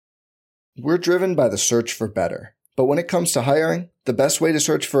We're driven by the search for better. But when it comes to hiring, the best way to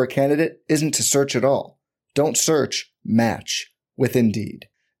search for a candidate isn't to search at all. Don't search, match with Indeed.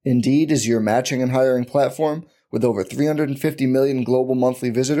 Indeed is your matching and hiring platform with over 350 million global monthly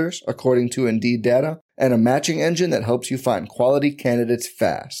visitors, according to Indeed data, and a matching engine that helps you find quality candidates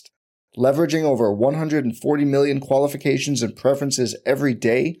fast. Leveraging over 140 million qualifications and preferences every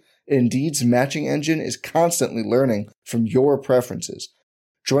day, Indeed's matching engine is constantly learning from your preferences.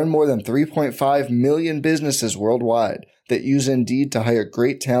 Join more than 3.5 million businesses worldwide that use Indeed to hire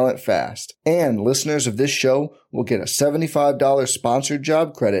great talent fast. And listeners of this show will get a $75 sponsored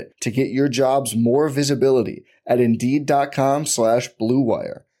job credit to get your jobs more visibility at Indeed.com/Blue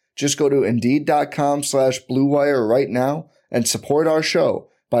Wire. Just go to Indeed.com/Blue Wire right now and support our show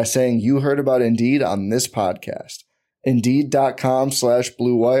by saying you heard about Indeed on this podcast.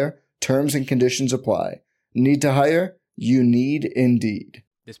 Indeed.com/Blue Wire. Terms and conditions apply. Need to hire? You need Indeed.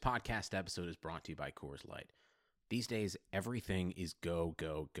 This podcast episode is brought to you by Coors Light. These days, everything is go,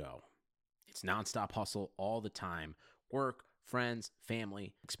 go, go. It's nonstop hustle all the time. Work, friends,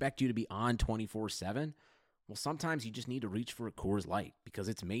 family, expect you to be on 24/7. Well, sometimes you just need to reach for a Coors Light because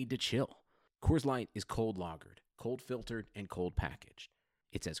it's made to chill. Coors Light is cold lagered, cold filtered, and cold packaged.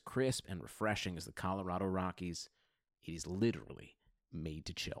 It's as crisp and refreshing as the Colorado Rockies. It is literally made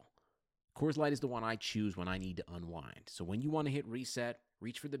to chill. Coors Light is the one I choose when I need to unwind. So when you want to hit reset,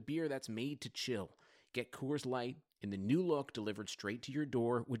 reach for the beer that's made to chill. Get Coors Light in the new look delivered straight to your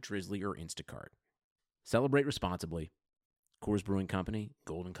door with Drizzly or Instacart. Celebrate responsibly. Coors Brewing Company,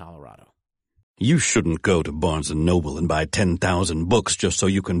 Golden, Colorado. You shouldn't go to Barnes & Noble and buy 10,000 books just so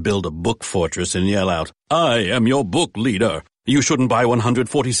you can build a book fortress and yell out, "I am your book leader." You shouldn't buy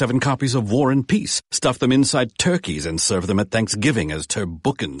 147 copies of War and Peace, stuff them inside turkeys, and serve them at Thanksgiving as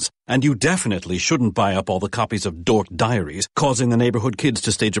turbookins. And you definitely shouldn't buy up all the copies of Dork Diaries, causing the neighborhood kids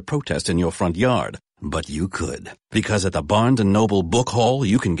to stage a protest in your front yard. But you could, because at the Barnes & Noble Book Haul,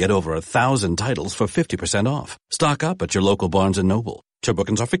 you can get over 1,000 titles for 50% off. Stock up at your local Barnes & Noble.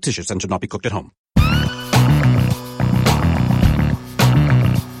 Turbookins are fictitious and should not be cooked at home.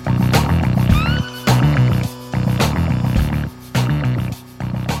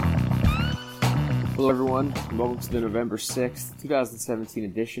 Hello everyone, and welcome to the November 6th, 2017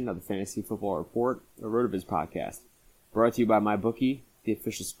 edition of the Fantasy Football Report, a RotoViz podcast, brought to you by MyBookie, the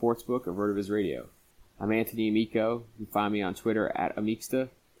official sportsbook of RotoViz Radio. I'm Anthony Amico. You can find me on Twitter at Amixta,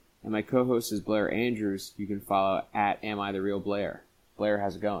 and my co-host is Blair Andrews. You can follow at Am I the Real Blair. Blair,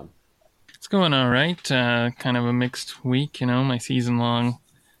 how's it going? It's going all right. Kind of a mixed week, my season-long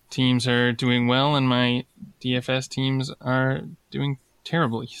teams are doing well, and my DFS teams are doing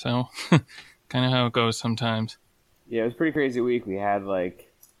terribly, so... kind of how it goes sometimes. Yeah, it was a pretty crazy week. We had,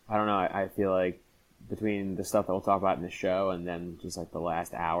 I feel like between the stuff that we'll talk about in the show and then just, the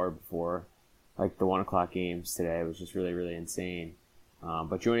last hour before, the 1 o'clock games today was just really, really insane.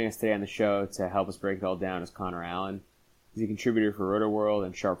 But joining us today on the show to help us break it all down is Connor Allen. He's a contributor for RotoWorld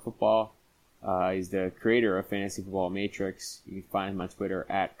and Sharp Football. He's the creator of Fantasy Football Matrix. You can find him on Twitter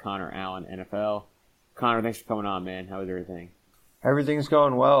at Connor Allen NFL. Connor, thanks for coming on, man. How was everything? Everything's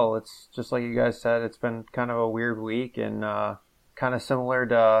going well. It's just like you guys said, it's been kind of a weird week and kind of similar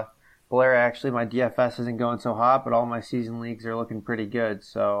to Blair. Actually, my DFS isn't going so hot, but all my season leagues are looking pretty good.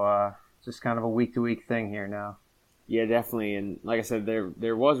 So just kind of a week-to-week thing here now. Yeah, definitely. And like I said,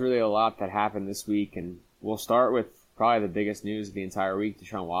 there was really a lot that happened this week. And we'll start with probably the biggest news of the entire week.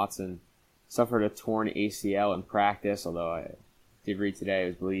 Deshaun Watson suffered a torn ACL in practice, although I did read today it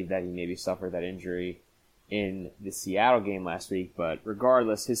was believed that he maybe suffered that injury in the Seattle game last week, but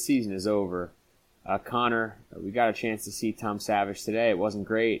regardless, his season is over. Connor, we got a chance to see Tom Savage today. It wasn't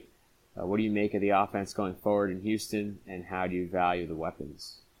great. What do you make of the offense going forward in Houston, and how do you value the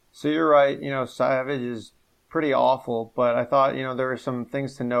weapons? So you're right. Savage is pretty awful, but I thought, there were some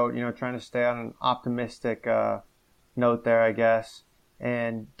things to note, trying to stay on an optimistic note there, I guess.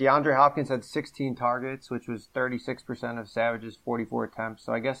 And DeAndre Hopkins had 16 targets, which was 36% of Savage's 44 attempts.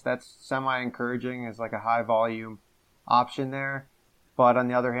 So I guess that's semi-encouraging as a high-volume option there. But on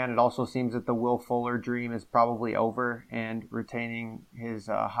the other hand, it also seems that the Will Fuller dream is probably over, and retaining his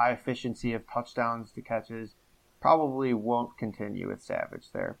high efficiency of touchdowns to catches probably won't continue with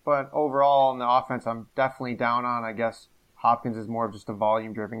Savage there. But overall, in the offense, I'm definitely down on. I guess Hopkins is more of just a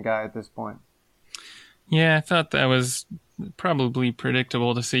volume-driven guy at this point. Yeah, I thought that was probably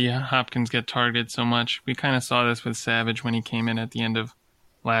predictable to see Hopkins get targeted so much. We kind of saw this with Savage when he came in at the end of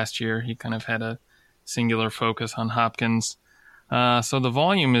last year. He kind of had a singular focus on Hopkins. So the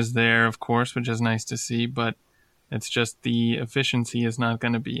volume is there, of course, which is nice to see, but it's just the efficiency is not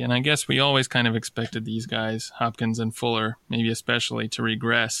going to be. And I guess we always kind of expected these guys, Hopkins and Fuller, maybe especially, to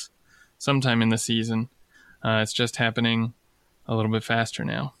regress. sometime in the season. It's just happening a little bit faster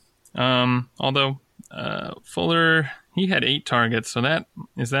now. Although Fuller, he had 8 targets, so that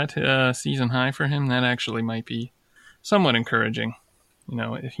season high for him. That actually might be somewhat encouraging.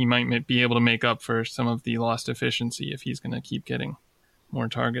 If he might be able to make up for some of the lost efficiency if he's going to keep getting more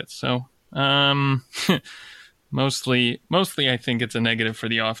targets. So mostly I think it's a negative for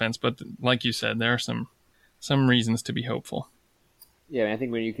the offense, but like you said, there are some reasons to be hopeful. Yeah, I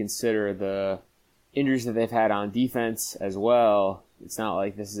think when you consider the injuries that they've had on defense as well, it's not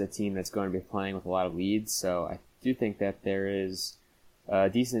like this is a team that's going to be playing with a lot of leads. So I do think that there is a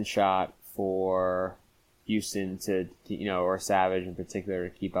decent shot for Houston to or Savage in particular,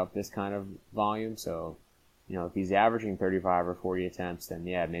 to keep up this kind of volume. So, if he's averaging 35 or 40 attempts, then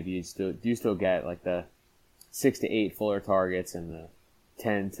yeah, maybe you still get like the 6 to 8 Fuller targets and the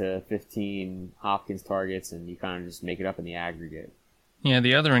 10 to 15 Hopkins targets, and you kind of just make it up in the aggregate. Yeah,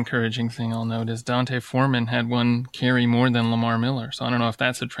 the other encouraging thing I'll note is Dante Foreman had 1 carry more than Lamar Miller. So I don't know if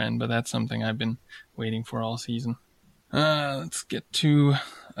that's a trend, but that's something I've been waiting for all season. Let's get to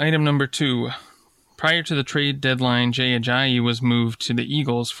item number 2. Prior to the trade deadline, Jay Ajayi was moved to the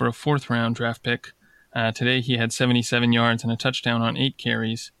Eagles for a 4th-round draft pick. Today he had 77 yards and a touchdown on 8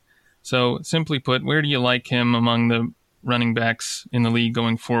 carries. So simply put, where do you like him among the running backs in the league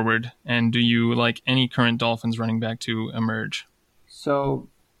going forward? And do you like any current Dolphins running back to emerge? So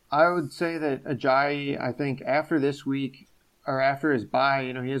I would say that Ajayi, I think after this week or after his bye,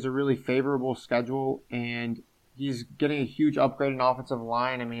 he has a really favorable schedule and he's getting a huge upgrade in offensive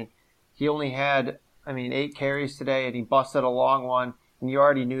line. I mean, he only had 8 carries today and he busted a long one. And you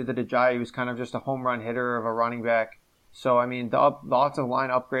already knew that Ajayi was kind of just a home run hitter of a running back. So, the offensive line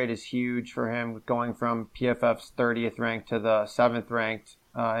upgrade is huge for him, going from PFF's 30th ranked to the 7th ranked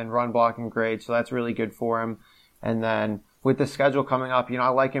in run blocking grade. So that's really good for him. And then with the schedule coming up, I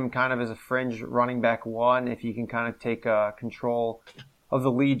like him kind of as a fringe running back 1 if he can kind of take control of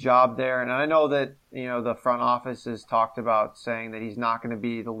the lead job there. And I know that, the front office has talked about saying that he's not going to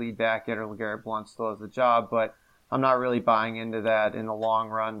be the lead back yet, or LeGarrette Blount still has the job, but I'm not really buying into that in the long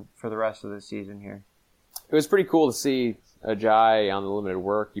run for the rest of the season here. It was pretty cool to see Ajayi on the limited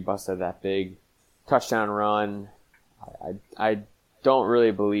work. He busted that big touchdown run. I don't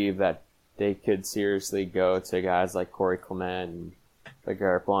really believe that they could seriously go to guys like Corey Clement and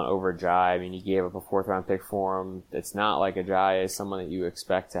LeGarrette Blount over Ajayi. He gave up a 4th-round pick for him. It's not like Ajayi is someone that you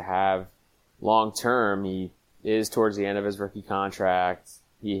expect to have long-term. He is towards the end of his rookie contract.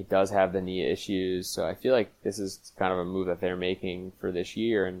 He does have the knee issues. So I feel like this is kind of a move that they're making for this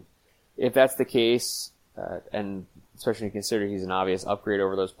year. And if that's the case, and especially considering he's an obvious upgrade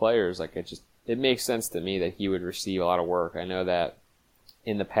over those players, it makes sense to me that he would receive a lot of work. I know that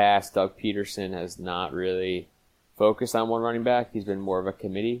in the past, Doug Peterson has not really focused on one running back. He's been more of a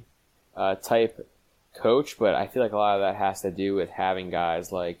committee type coach, but I feel like a lot of that has to do with having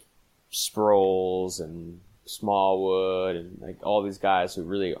guys like Sproles and Smallwood and all these guys who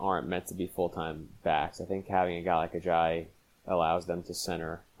really aren't meant to be full-time backs. I think having a guy like Ajayi allows them to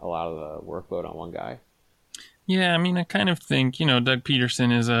center a lot of the workload on one guy. Yeah, I kind of think, Doug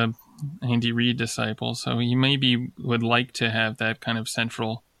Peterson is a Andy Reid disciple, so he maybe would like to have that kind of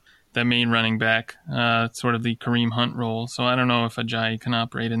that main running back, sort of the Kareem Hunt role. So I don't know if Ajayi can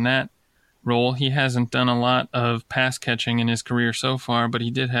operate in that role. He hasn't done a lot of pass catching in his career so far, but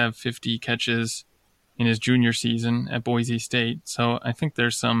he did have 50 catches in his junior season at Boise State. So I think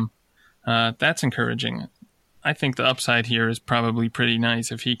there's that's encouraging. I think the upside here is probably pretty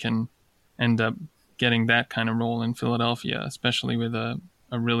nice if he can end up getting that kind of role in Philadelphia, especially with a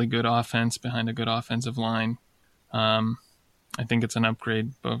really good offense behind a good offensive line. I think it's an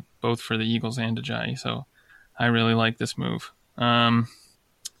upgrade both for the Eagles and Ajayi, so I really like this move. We'll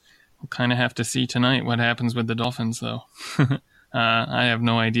kind of have to see tonight what happens with the Dolphins, though. I have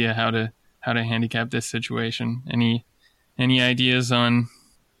no idea how to handicap this situation. Any ideas on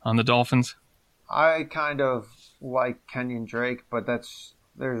the Dolphins? I kind of like Kenyon Drake, but there's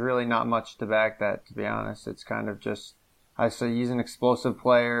really not much to back that, to be honest. It's kind of just, I say he's an explosive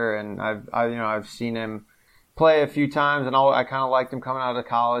player, and I've seen him play a few times, and I kind of liked him coming out of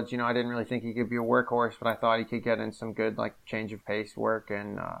college. I didn't really think he could be a workhorse, but I thought he could get in some good change of pace work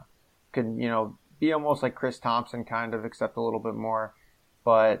and could be almost like Chris Thompson kind of, except a little bit more.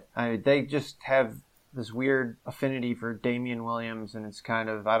 But they just have this weird affinity for Damian Williams, and it's kind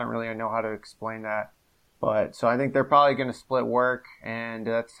of, I don't really know how to explain that. But so I think they're probably going to split work, and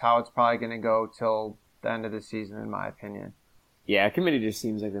that's how it's probably going to go till the end of the season, in my opinion. Yeah, committee just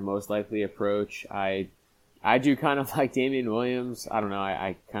seems like the most likely approach. I do kind of like Damian Williams. I don't know.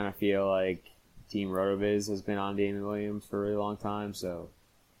 I kind of feel like Team RotoViz has been on Damian Williams for a really long time, so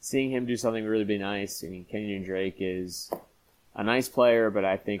seeing him do something really be nice. I mean, Kenyon Drake is a nice player, but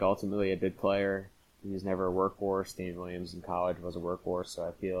I think ultimately a good player. He was never a workhorse. Damian Williams in college was a workhorse, so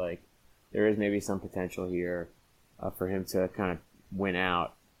I feel like there is maybe some potential here for him to kind of win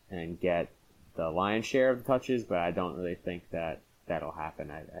out and get the lion's share of the touches, but I don't really think that that'll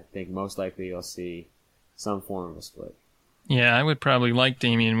happen. I think most likely you'll see some form of a split. Yeah, I would probably like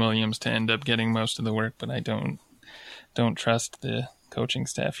Damian Williams to end up getting most of the work, but I don't trust the coaching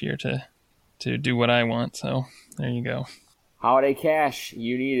staff here to do what I want, so there you go. Holiday cash,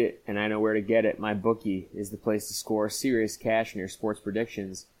 you need it, and I know where to get it. MyBookie is the place to score serious cash in your sports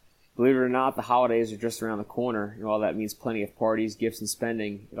predictions. Believe it or not, the holidays are just around the corner, and while that means plenty of parties, gifts, and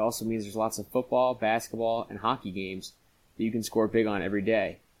spending, it also means there's lots of football, basketball, and hockey games that you can score big on every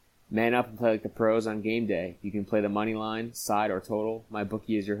day. Man up and play like the pros on game day. You can play the money line, side, or total.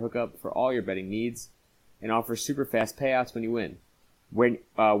 MyBookie is your hookup for all your betting needs and offers super fast payouts when you win.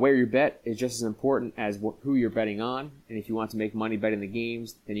 Where you bet is just as important as who you're betting on, and if you want to make money betting the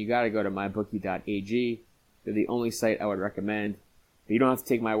games, then you got to go to mybookie.ag. They're the only site I would recommend. But you don't have to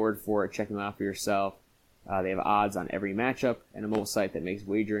take my word for it. Check them out for yourself. They have odds on every matchup and a mobile site that makes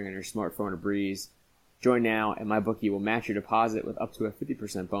wagering on your smartphone a breeze. Join now, and MyBookie will match your deposit with up to a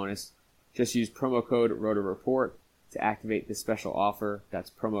 50% bonus. Just use promo code ROTOREPORT to activate this special offer.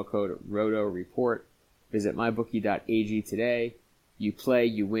 That's promo code ROTOREPORT. Visit mybookie.ag today. You play,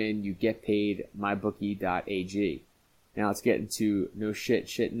 you win, you get paid. MyBookie.ag. Now let's get into no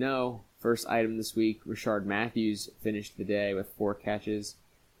shit, no. First item this week, Rashard Matthews finished the day with 4 catches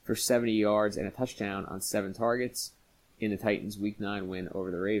for 70 yards and a touchdown on 7 targets in the Titans' Week 9 win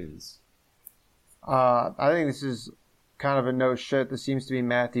over the Ravens. I think this is kind of a no shit. This seems to be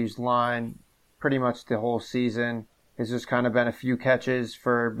Matthews' line pretty much the whole season. It's just kind of been a few catches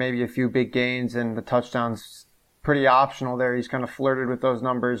for maybe a few big gains, and the touchdowns pretty optional there. He's kind of flirted with those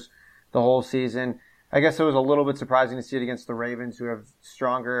numbers the whole season. I guess it was a little bit surprising to see it against the Ravens, who have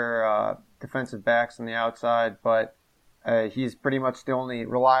stronger defensive backs on the outside, but he's pretty much the only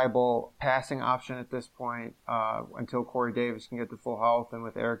reliable passing option at this point until Corey Davis can get to full health, and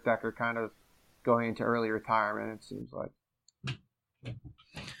with Eric Decker kind of going into early retirement, it seems like.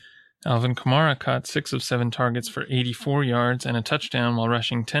 Alvin Kamara caught 6 of 7 targets for 84 yards and a touchdown while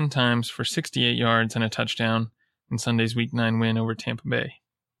rushing 10 times for 68 yards and a touchdown in Sunday's Week 9 win over Tampa Bay.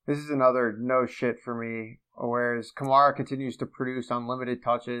 This is another no shit for me, whereas Kamara continues to produce unlimited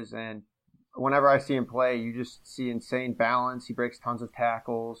touches, and whenever I see him play, you just see insane balance. He breaks tons of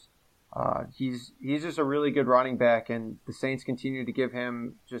tackles. He's just a really good running back, and the Saints continue to give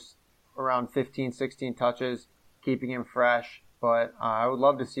him just around 15, 16 touches, keeping him fresh. But I would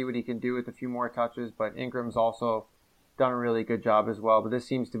love to see what he can do with a few more touches, but Ingram's also done a really good job as well. But this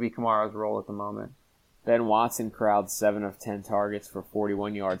seems to be Kamara's role at the moment. Ben Watson corralled 7 of 10 targets for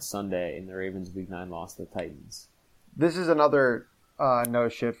 41 yards Sunday in the Ravens' Week 9 loss to the Titans. This is another no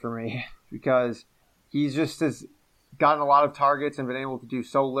shit for me because he's just has gotten a lot of targets and been able to do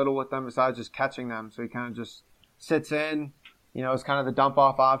so little with them besides just catching them. So he kind of just sits in, it's kind of the dump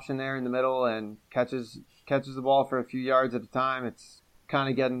off option there in the middle and catches the ball for a few yards at a time. It's kind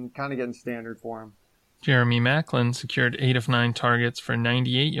of getting standard for him. Jeremy Maclin secured 8 of 9 targets for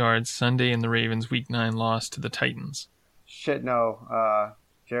 98 yards Sunday in the Ravens' Week 9 loss to the Titans. Shit, no.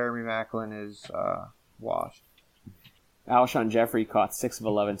 Jeremy Maclin is washed. Alshon Jeffrey caught 6 of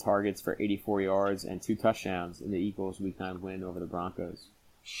 11 targets for 84 yards and 2 touchdowns in the Eagles' Week 9 win over the Broncos.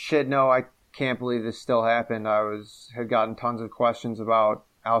 Shit, no. I can't believe this still happened. Had gotten tons of questions about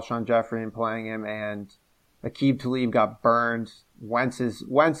Alshon Jeffrey and playing him, and Aqib Talib got burned. Wentz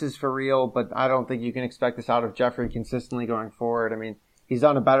is for real, but I don't think you can expect this out of Jeffrey consistently going forward. I mean, he's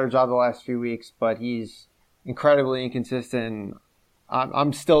done a better job the last few weeks, but he's incredibly inconsistent.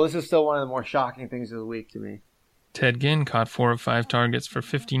 This is still one of the more shocking things of the week to me. Ted Ginn caught 4 of 5 targets for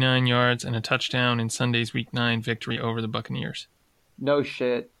 59 yards and a touchdown in Sunday's Week 9 victory over the Buccaneers. No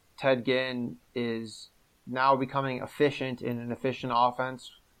shit. Ted Ginn is now becoming efficient in an efficient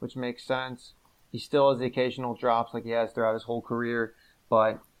offense, which makes sense. He still has the occasional drops like he has throughout his whole career,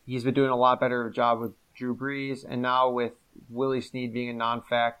 but he's been doing a lot better job with Drew Brees, and now with Willie Snead being a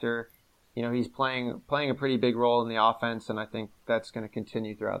non-factor, he's playing a pretty big role in the offense, and I think that's going to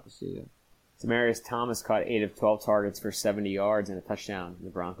continue throughout the season. Demaryius Thomas caught 8 of 12 targets for 70 yards and a touchdown in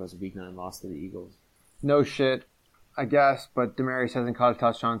the Broncos' Week 9 loss to the Eagles. No shit, I guess, but Demaryius hasn't caught a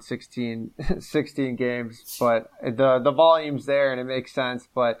touchdown in 16 games, but the volume's there and it makes sense,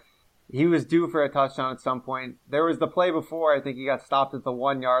 but he was due for a touchdown at some point. There was the play before, I think he got stopped at the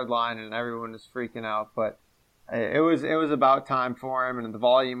 1-yard line and everyone was freaking out, but it was about time for him and the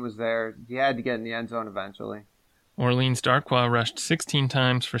volume was there. He had to get in the end zone eventually. Orleans Darkwa rushed 16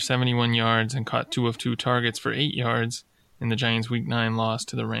 times for 71 yards and caught 2 of 2 targets for 8 yards in the Giants' Week 9 loss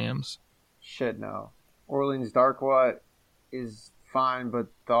to the Rams. Shit, no. Orleans Darkwa is fine, but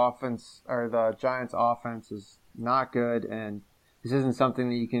the Giants' offense is not good, and this isn't something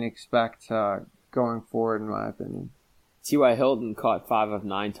that you can expect going forward, in my opinion. T.Y. Hilton caught 5 of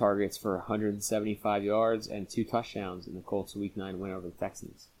 9 targets for 175 yards and 2 touchdowns in the Colts' Week 9 win over the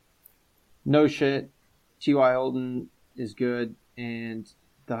Texans. No shit. T.Y. Hilton is good, and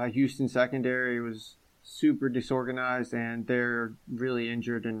the Houston secondary was super disorganized, and they're really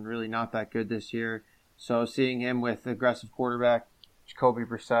injured and really not that good this year. So seeing him with aggressive quarterback Jacoby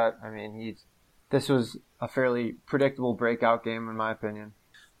Brissett, I mean, this was a fairly predictable breakout game in my opinion.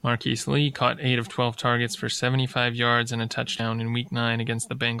 Marquise Lee caught 8 of 12 targets for 75 yards and a touchdown in Week 9 against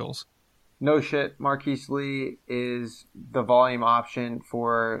the Bengals. No shit. Marquise Lee is the volume option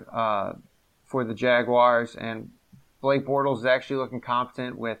for the Jaguars, and Blake Bortles is actually looking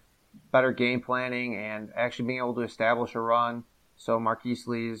competent with better game planning and actually being able to establish a run. So Marquise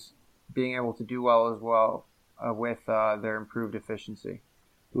Lee is being able to do well as well with their improved efficiency.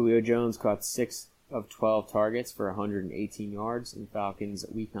 Julio Jones caught 6 of 12 targets for 118 yards in Falcons'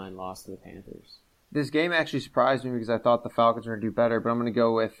 Week 9 loss to the Panthers. This game actually surprised me because I thought the Falcons were going to do better, but I'm going to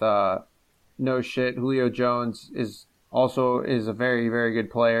go with no shit. Julio Jones is a very, very good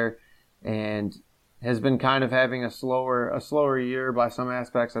player and has been kind of having a slower year by some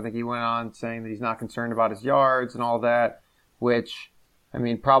aspects. I think he went on saying that he's not concerned about his yards and all that, which, I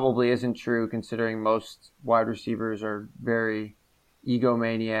mean, probably isn't true considering most wide receivers are very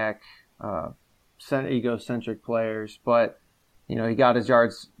egocentric players. But, you know, he got his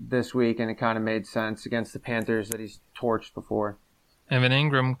yards this week, and it kind of made sense against the Panthers that he's torched before. Evan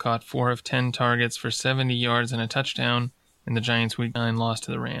Ingram caught 4 of 10 targets for 70 yards and a touchdown in the Giants' Week 9 loss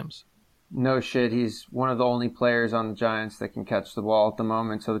to the Rams. No shit, he's one of the only players on the Giants that can catch the ball at the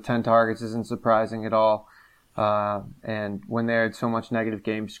moment, so the 10 targets isn't surprising at all. And when they had so much negative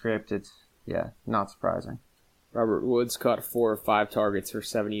game script, it's, not surprising. Robert Woods caught 4 of 5 targets for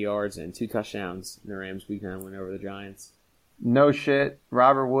 70 yards and 2 touchdowns in the Rams' Week 9 win over the Giants. No shit,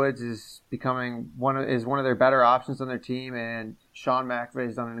 Robert Woods is becoming one of their better options on their team, and Sean McVay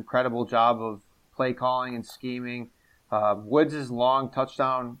has done an incredible job of play calling and scheming. Woods' long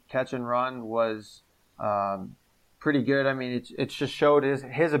touchdown catch and run was pretty good. I mean, it just showed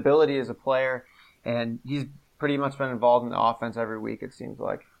his ability as a player, and he's pretty much been involved in the offense every week, it seems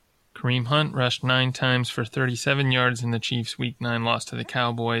like. Kareem Hunt rushed 9 times for 37 yards in the Chiefs' Week 9 loss to the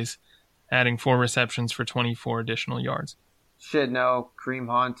Cowboys, adding 4 receptions for 24 additional yards. Shit, no, Kareem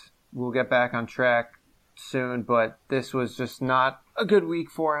Hunt will get back on track soon, but this was just not a good week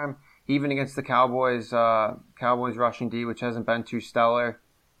for him. Even against the Cowboys rushing D, which hasn't been too stellar.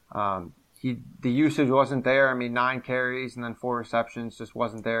 The usage wasn't there. I mean, 9 carries and then 4 receptions just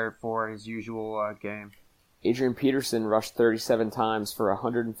wasn't there for his usual game. Adrian Peterson rushed 37 times for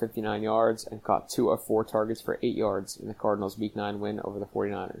 159 yards and caught 2 of 4 targets for 8 yards in the Cardinals' Week 9 win over the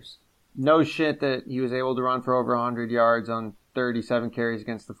 49ers. No shit that he was able to run for over 100 yards on 37 carries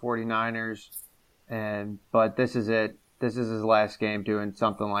against the 49ers. But this is it. This is his last game doing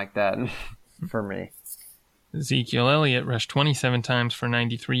something like that for me. Ezekiel Elliott rushed 27 times for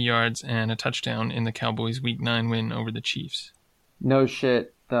 93 yards and a touchdown in the Cowboys' Week 9 win over the Chiefs. No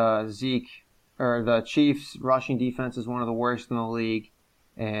shit. The Chiefs' rushing defense is one of the worst in the league,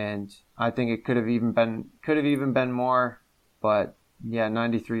 and I think it could have even been more. But yeah,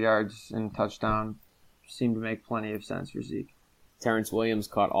 93 yards and a touchdown seemed to make plenty of sense for Zeke. Terrence Williams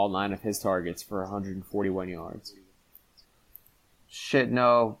caught all 9 of his targets for 141 yards. Shit,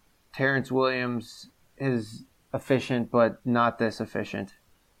 no. Terrence Williams is efficient, but not this efficient.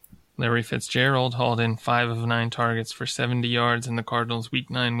 Larry Fitzgerald hauled in 5 of 9 targets for 70 yards in the Cardinals' Week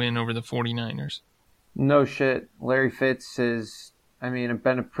 9 win over the 49ers. No shit. Larry Fitz has,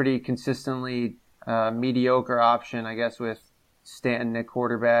 been a pretty consistently mediocre option, I guess, with Stanton at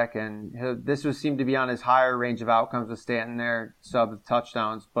quarterback, and this seemed to be on his higher range of outcomes with Stanton there, sub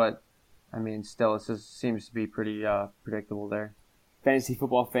touchdowns, but, still, it seems to be pretty predictable there. Fantasy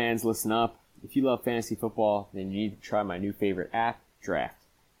football fans, listen up. If you love fantasy football, then you need to try my new favorite app, Draft.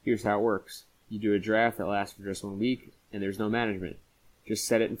 Here's how it works. You do a draft that lasts for just 1 week, and there's no management. Just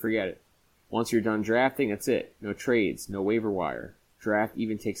set it and forget it. Once you're done drafting, that's it. No trades, no waiver wire. Draft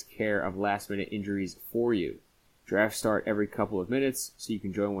even takes care of last-minute injuries for you. Drafts start every couple of minutes, so you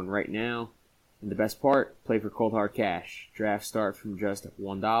can join one right now. And the best part, play for cold hard cash. Drafts start from just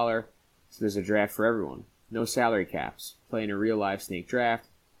 $1, so there's a draft for everyone. No salary caps. Play in a real live snake draft,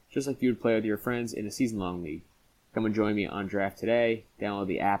 just like you would play with your friends in a season-long league. Come and join me on Draft today. Download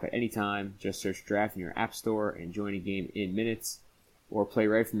the app at any time. Just search Draft in your app store and join a game in minutes. Or play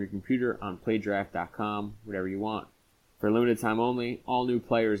right from your computer on playdraft.com, whatever you want. For a limited time only, all new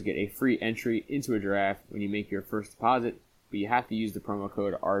players get a free entry into a draft when you make your first deposit, but you have to use the promo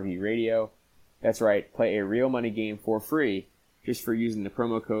code RVRadio. That's right, play a real money game for free just for using the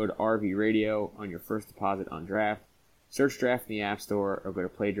promo code RVRadio on your first deposit on Draft. Search Draft in the App Store or go to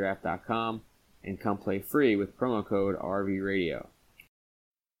playdraft.com and come play free with promo code RVRadio.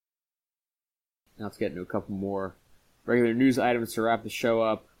 Now let's get into a couple more regular news items to wrap the show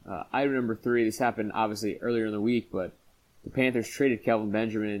up. Item number 3, this happened obviously earlier in the week, but the Panthers traded Kelvin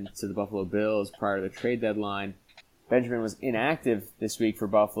Benjamin to the Buffalo Bills prior to the trade deadline. Benjamin was inactive this week for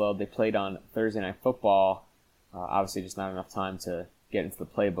Buffalo. They played on Thursday Night Football. Obviously just not enough time to get into the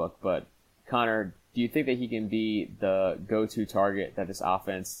playbook, but Connor, do you think that he can be the go-to target that this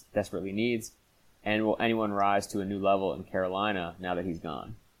offense desperately needs? And will anyone rise to a new level in Carolina now that he's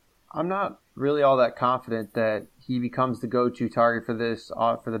gone? I'm not really all that confident that he becomes the go-to target for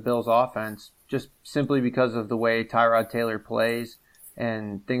the Bills offense, just simply because of the way Tyrod Taylor plays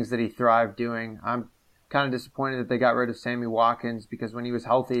and things that he thrived doing. I'm kind of disappointed that they got rid of Sammy Watkins, because when he was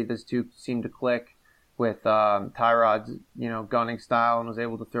healthy, this two seemed to click with Tyrod's gunning style and was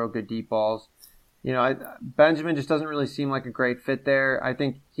able to throw good deep balls. Benjamin just doesn't really seem like a great fit there. I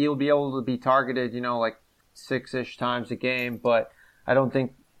think he'll be able to be targeted, like 6-ish times a game, but I don't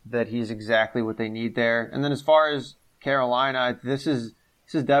think that he's exactly what they need there. And then as far as Carolina, this is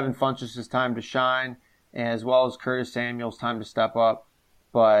Devin Funchess' time to shine, as well as Curtis Samuel's time to step up.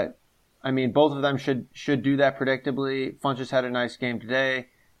 But I mean, both of them should do that predictably. Funchess had a nice game today,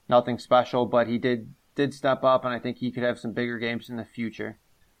 nothing special, but he did step up, and I think he could have some bigger games in the future.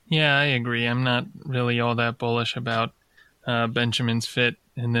 Yeah, I agree. I'm not really all that bullish about Benjamin's fit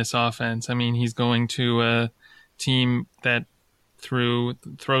in this offense. I mean, he's going to a team that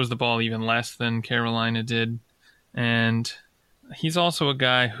throws the ball even less than Carolina did. And he's also a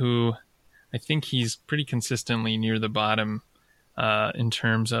guy who I think he's pretty consistently near the bottom in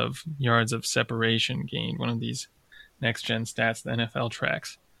terms of yards of separation gained, one of these next-gen stats the NFL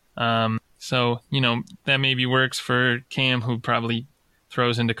tracks. So, that maybe works for Cam, who probably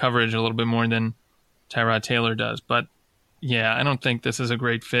throws into coverage a little bit more than Tyrod Taylor does. But, yeah, I don't think this is a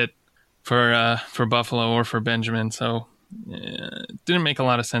great fit for Buffalo or for Benjamin. So it didn't make a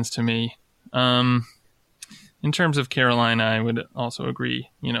lot of sense to me. In terms of Carolina, I would also agree.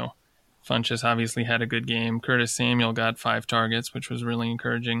 Funchess obviously had a good game. Curtis Samuel got 5 targets, which was really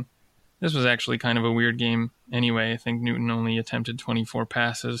encouraging. This was actually kind of a weird game anyway. I think Newton only attempted 24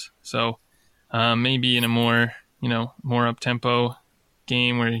 passes. So maybe in a more up-tempo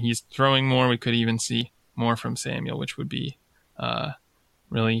game where he's throwing more, we could even see more from Samuel, which would be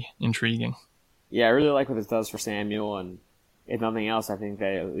really intriguing. Yeah, I really like what this does for Samuel, and if nothing else, I think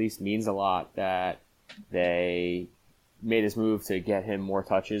that at least means a lot that they made this move to get him more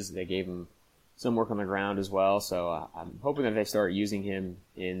touches. They gave him some work on the ground as well, so I'm hoping that they start using him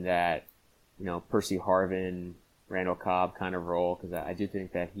in that, Percy Harvin, Randall Cobb kind of role, because I do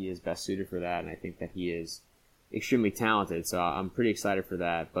think that he is best suited for that, and I think that he is extremely talented, so I'm pretty excited for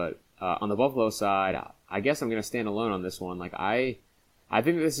that. But on the Buffalo side, I guess I'm going to stand alone on this one. Like, I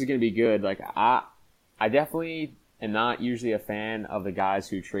think that this is going to be good. Like, I definitely am not usually a fan of the guys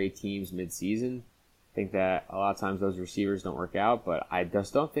who trade teams mid-season. I think that a lot of times those receivers don't work out, but I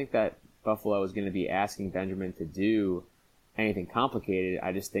just don't think that Buffalo is going to be asking Benjamin to do anything complicated.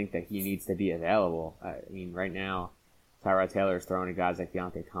 I just think that he needs to be available. I mean, right now, Tyrod Taylor is throwing to guys like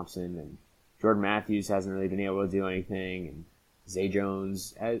Deontay Thompson, and Jordan Matthews hasn't really been able to do anything, and Zay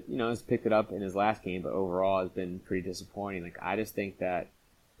Jones has picked it up in his last game, but overall has been pretty disappointing. Like, I just think that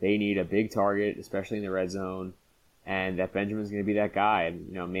they need a big target, especially in the red zone, and that Benjamin's going to be that guy.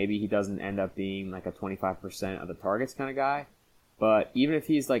 And, maybe he doesn't end up being like a 25% of the targets kind of guy, but even if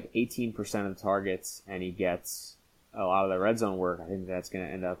he's like 18% of the targets and he gets a lot of the red zone work, I think that's going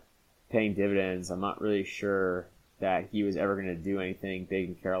to end up paying dividends. I'm not really sure that he was ever going to do anything big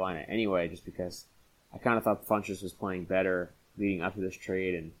in Carolina anyway, just because I kind of thought Funchess was playing better leading up to this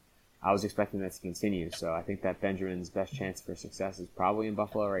trade, and I was expecting that to continue. So I think that Benjamin's best chance for success is probably in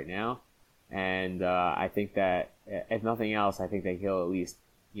Buffalo right now. And I think that, if nothing else, I think that he'll at least,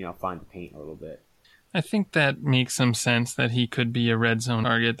 find the paint a little bit. I think that makes some sense that he could be a red zone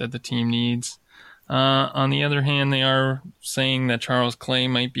target that the team needs. On the other hand, they are saying that Charles Clay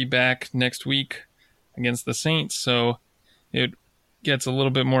might be back next week against the Saints, so it gets a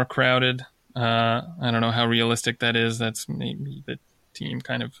little bit more crowded. I don't know how realistic that is. That's maybe the team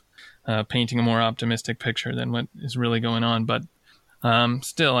kind of painting a more optimistic picture than what is really going on. But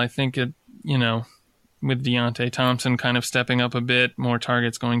still, I think with Deontay Thompson kind of stepping up a bit, more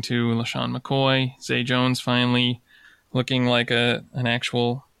targets going to LaShawn McCoy, Zay Jones finally looking like an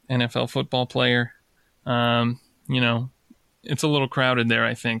actual NFL football player. It's a little crowded there,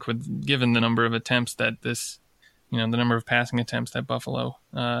 I think, given the number of attempts that the number of passing attempts that Buffalo,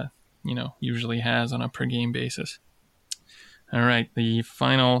 usually has on a per game basis. All right, the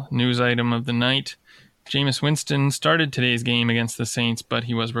final news item of the night. Jameis Winston started today's game against the Saints, but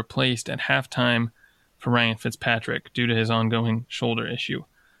he was replaced at halftime for Ryan Fitzpatrick due to his ongoing shoulder issue.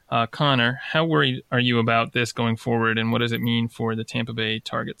 Connor, how worried are you about this going forward, and what does it mean for the Tampa Bay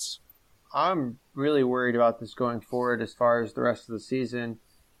Targets? I'm really worried about this going forward as far as the rest of the season.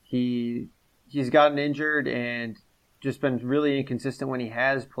 He's gotten injured and just been really inconsistent when he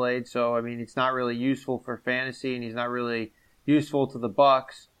has played. So, I mean, it's not really useful for fantasy, and he's not really useful to the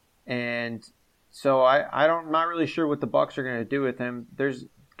Bucs. And so I'm not really sure what the Bucs are going to do with him. There's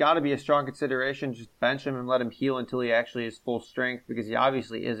got to be a strong consideration. Just bench him and let him heal until he actually is full strength, because he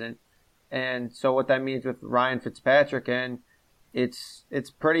obviously isn't. And so what that means with Ryan Fitzpatrick, and it's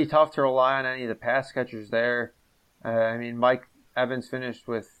pretty tough to rely on any of the pass catchers there. Mike Evans finished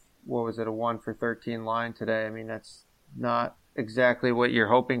with, a 1 for 13 line today. I mean, that's not exactly what you're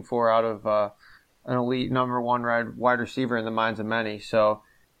hoping for out of an elite number one wide receiver in the minds of many. So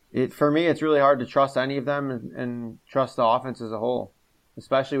for me, it's really hard to trust any of them and trust the offense as a whole,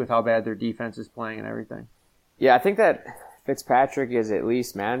 especially with how bad their defense is playing and everything. Yeah, I think that Fitzpatrick is at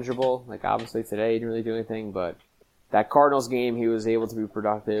least manageable. Like, obviously today he didn't really do anything, but that Cardinals game he was able to be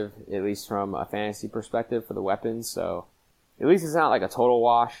productive, at least from a fantasy perspective for the weapons. So at least it's not like a total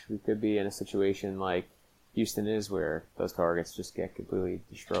wash. We could be in a situation like Houston is, where those targets just get completely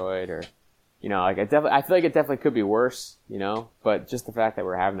destroyed, or, I feel like it definitely could be worse, but just the fact that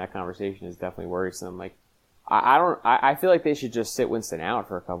we're having that conversation is definitely worrisome. Like, I feel like they should just sit Winston out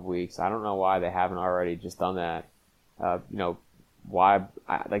for a couple weeks. I don't know why they haven't already just done that.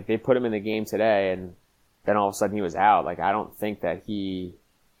 They put him in the game today and then all of a sudden he was out. Like, I don't think that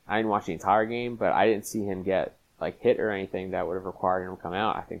I didn't watch the entire game, but I didn't see him get hit or anything that would have required him to come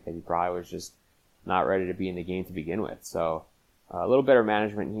out. I think that he probably was just not ready to be in the game to begin with. So a little better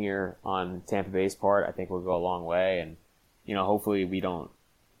management here on Tampa Bay's part, I think, will go a long way. And, hopefully we don't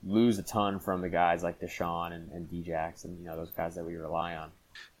lose a ton from the guys like Deshaun and D-Jax and, those guys that we rely on.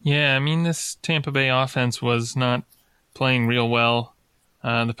 Yeah, I mean, this Tampa Bay offense was not playing real well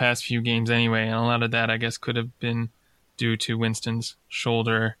the past few games anyway. And a lot of that, I guess, could have been due to Winston's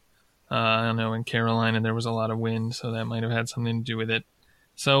shoulder. I don't know, in Carolina there was a lot of wind, so that might have had something to do with it.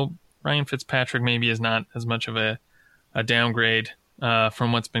 So Ryan Fitzpatrick maybe is not as much of a downgrade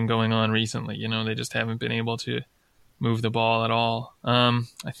from what's been going on recently. They just haven't been able to move the ball at all.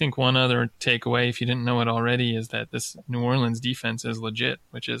 I think one other takeaway, if you didn't know it already, is that this New Orleans defense is legit,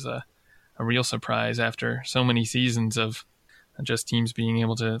 which is a real surprise after so many seasons of just teams being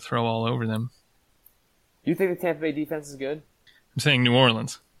able to throw all over them. Do you think the Tampa Bay defense is good? I'm saying New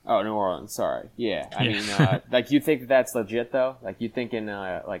Orleans. Oh, New Orleans. Sorry. Yeah. I mean, you think that's legit though? Like, you think in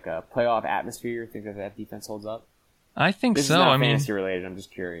a playoff atmosphere, you think that defense holds up? I think this so. Is not fantasy related. I'm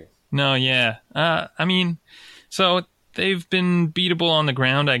just curious. No, yeah. So they've been beatable on the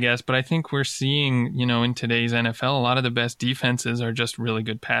ground, I guess, but I think we're seeing, in today's NFL, a lot of the best defenses are just really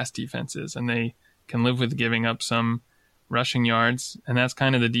good pass defenses, and they can live with giving up some rushing yards, and that's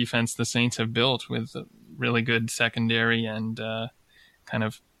kind of the defense the Saints have built, with a really good secondary and kind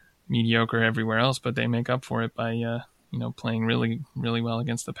of mediocre everywhere else, but they make up for it by playing really, really well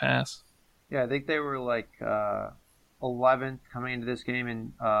against the pass. Yeah, I think they were 11th coming into this game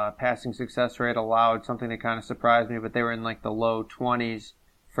in passing success rate allowed, something that kind of surprised me, but they were in the low 20s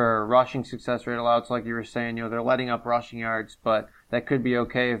for rushing success rate allowed. So like you were saying, they're letting up rushing yards, but that could be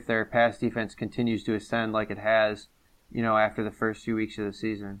okay if their pass defense continues to ascend like it has, after the first few weeks of the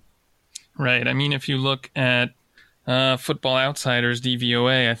season. Right. I mean, if you look at Football Outsiders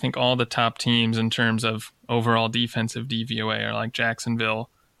DVOA, I think all the top teams in terms of overall defensive DVOA are like Jacksonville,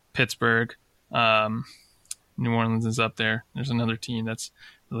 Pittsburgh, New Orleans is up there. There's another team that's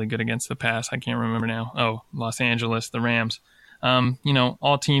really good against the pass. I can't remember now. Oh, Los Angeles, the Rams.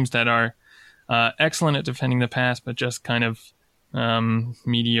 All teams that are excellent at defending the pass, but just kind of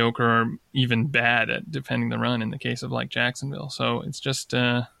mediocre or even bad at defending the run in the case of Jacksonville. So it's just,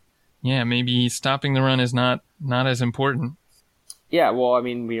 maybe stopping the run is not as important. Yeah, well, I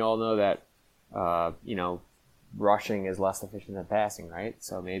mean, we all know that, rushing is less efficient than passing, right?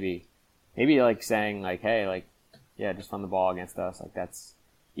 So maybe saying hey, just run the ball against us. That's,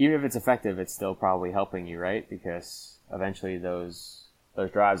 even if it's effective, it's still probably helping you, right? Because eventually those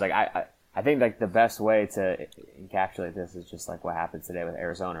drives, I think the best way to encapsulate this is just what happened today with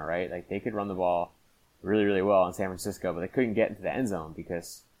Arizona, right? They could run the ball really, really well in San Francisco, but they couldn't get into the end zone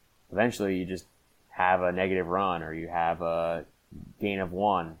because eventually you just have a negative run or you have a gain of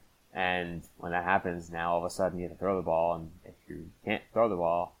 1. And when that happens, now all of a sudden you have to throw the ball. And if you can't throw the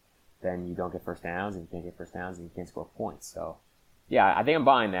ball, then you don't get first downs, and you can't get first downs, and you can't score points. So, yeah, I think I'm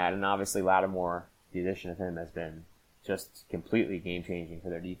buying that. And obviously Lattimore, the addition of him has been just completely game-changing for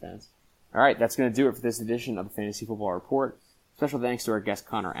their defense. All right, that's going to do it for this edition of the Fantasy Football Report. Special thanks to our guest,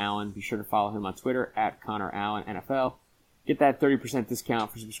 Connor Allen. Be sure to follow him on Twitter, @ConnorAllenNFL. Get that 30%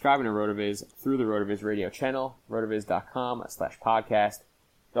 discount for subscribing to RotoViz through the RotoViz radio channel, rotoviz.com/podcast.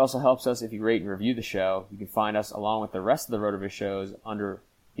 It also helps us if you rate and review the show. You can find us along with the rest of the RotoViz shows under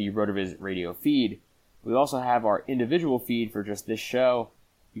the RotoViz radio feed. We also have our individual feed for just this show.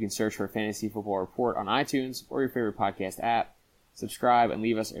 You can search for Fantasy Football Report on iTunes or your favorite podcast app. Subscribe and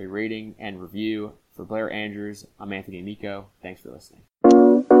leave us a rating and review. For Blair Andrews, I'm Anthony Amico. Thanks for listening.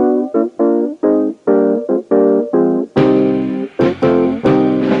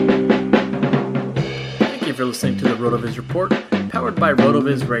 Thank you for listening to the RotoViz Report, powered by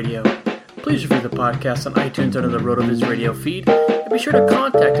RotoViz Radio. Please review the podcast on iTunes under the RotoViz Radio feed, and be sure to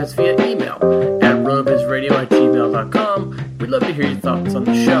contact us via email at rotovizradio@gmail.com. We'd love to hear your thoughts on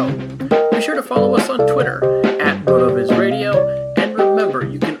the show. Be sure to follow us on Twitter @RotoViz Radio, and remember,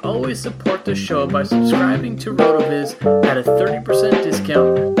 you can always support the show by subscribing to RotoViz at a 30%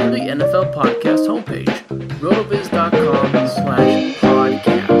 discount through the NFL Podcast homepage, rotoviz.com/podcast.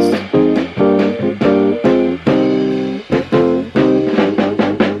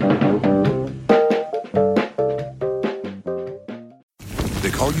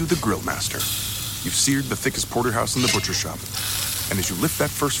 Call you the Grill Master. You've seared the thickest porterhouse in the butcher shop. And as you lift that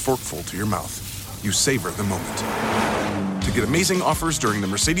first forkful to your mouth, you savor the moment. To get amazing offers during the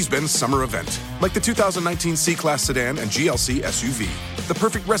Mercedes-Benz summer event, like the 2019 C-Class sedan and GLC SUV, the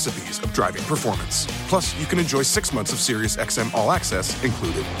perfect recipes of driving performance. Plus, you can enjoy 6 months of Sirius XM All Access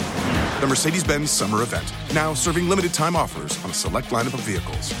included. The Mercedes-Benz summer event, now serving limited time offers on a select lineup of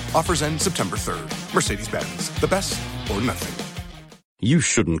vehicles. Offers end September 3rd. Mercedes-Benz, the best or nothing. You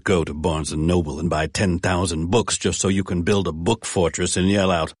shouldn't go to Barnes & Noble and buy 10,000 books just so you can build a book fortress and yell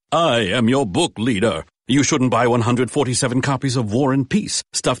out, "I am your book leader." You shouldn't buy 147 copies of War and Peace,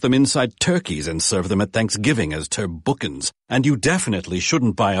 stuff them inside turkeys, and serve them at Thanksgiving as turbookins. And you definitely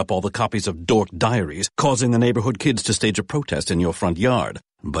shouldn't buy up all the copies of Dork Diaries, causing the neighborhood kids to stage a protest in your front yard.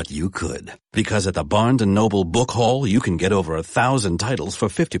 But you could, because at the Barnes & Noble Book Haul, you can get over 1,000 titles for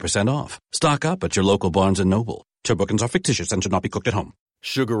 50% off. Stock up at your local Barnes & Noble. Turbookins are fictitious and should not be cooked at home.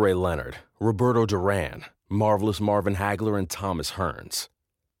 Sugar Ray Leonard, Roberto Duran, Marvelous Marvin Hagler, and Thomas Hearns.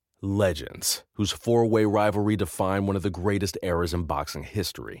 Legends, whose four-way rivalry defined one of the greatest eras in boxing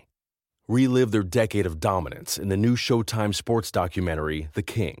history. Relive their decade of dominance in the new Showtime sports documentary, The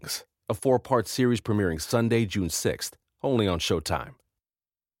Kings, a 4-part series premiering Sunday, June 6th, only on Showtime.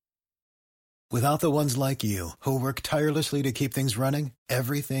 Without the ones like you, who work tirelessly to keep things running,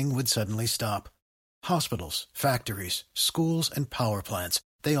 everything would suddenly stop. Hospitals, factories, schools, and power plants,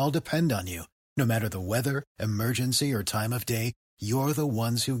 they all depend on you. No matter the weather, emergency, or time of day, you're the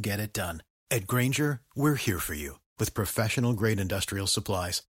ones who get it done. At Grainger, we're here for you with professional-grade industrial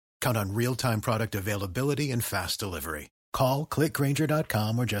supplies. Count on real-time product availability and fast delivery. Call, click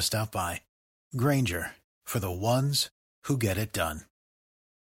Grainger.com, or just stop by. Grainger, for the ones who get it done.